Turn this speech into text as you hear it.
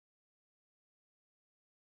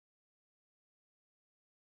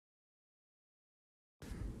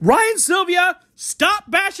Ryan Sylvia, stop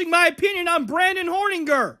bashing my opinion on Brandon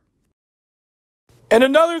Horninger. And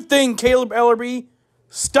another thing, Caleb Ellerby,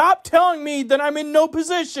 stop telling me that I'm in no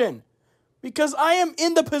position, because I am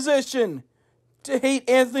in the position to hate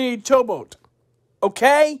Anthony Tobot.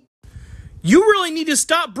 Okay? You really need to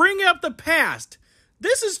stop bringing up the past.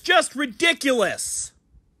 This is just ridiculous.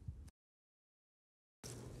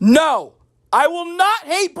 No, I will not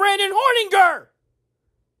hate Brandon Horninger.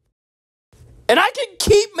 And I can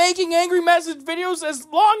keep making angry message videos as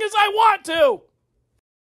long as I want to.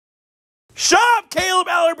 Shut up, Caleb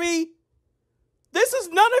Ellerby. This is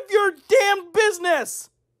none of your damn business.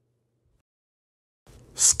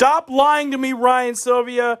 Stop lying to me, Ryan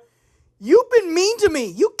Sylvia. You've been mean to me.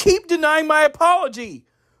 You keep denying my apology.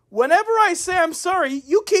 Whenever I say I'm sorry,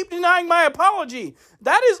 you keep denying my apology.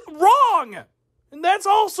 That is wrong. And that's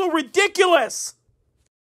also ridiculous.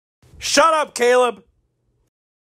 Shut up, Caleb.